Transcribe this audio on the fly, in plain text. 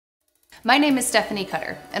My name is Stephanie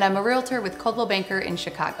Cutter, and I'm a realtor with Coldwell Banker in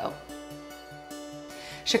Chicago.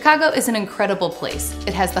 Chicago is an incredible place.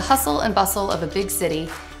 It has the hustle and bustle of a big city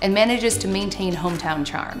and manages to maintain hometown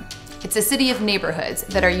charm. It's a city of neighborhoods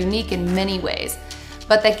that are unique in many ways,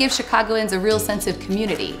 but that give Chicagoans a real sense of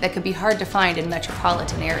community that could be hard to find in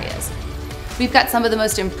metropolitan areas. We've got some of the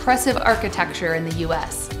most impressive architecture in the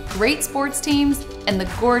US, great sports teams, and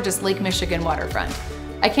the gorgeous Lake Michigan waterfront.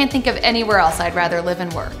 I can't think of anywhere else I'd rather live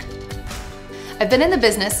and work. I've been in the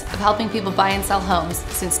business of helping people buy and sell homes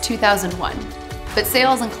since 2001, but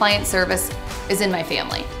sales and client service is in my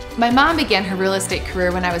family. My mom began her real estate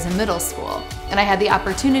career when I was in middle school, and I had the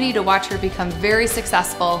opportunity to watch her become very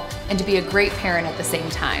successful and to be a great parent at the same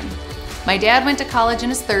time. My dad went to college in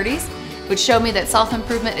his 30s, which showed me that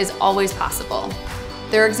self-improvement is always possible.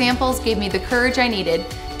 Their examples gave me the courage I needed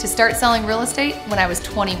to start selling real estate when I was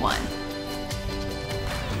 21.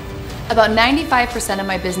 About 95% of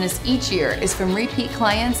my business each year is from repeat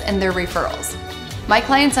clients and their referrals. My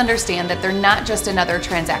clients understand that they're not just another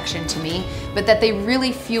transaction to me, but that they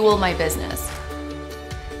really fuel my business.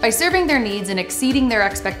 By serving their needs and exceeding their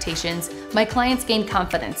expectations, my clients gain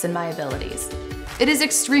confidence in my abilities. It is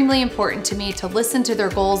extremely important to me to listen to their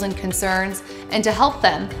goals and concerns and to help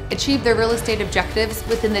them achieve their real estate objectives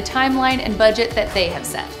within the timeline and budget that they have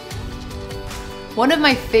set. One of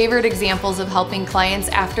my favorite examples of helping clients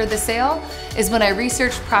after the sale is when I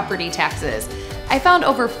researched property taxes. I found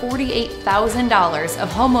over $48,000 of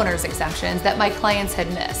homeowners exemptions that my clients had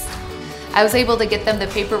missed. I was able to get them the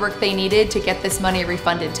paperwork they needed to get this money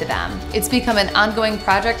refunded to them. It's become an ongoing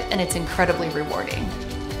project and it's incredibly rewarding.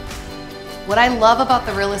 What I love about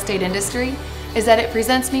the real estate industry is that it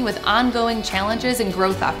presents me with ongoing challenges and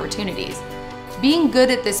growth opportunities. Being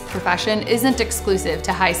good at this profession isn't exclusive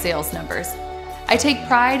to high sales numbers. I take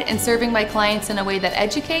pride in serving my clients in a way that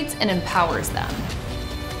educates and empowers them.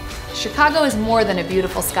 Chicago is more than a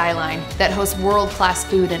beautiful skyline that hosts world-class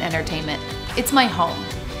food and entertainment. It's my home.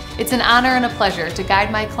 It's an honor and a pleasure to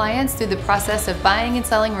guide my clients through the process of buying and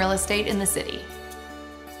selling real estate in the city.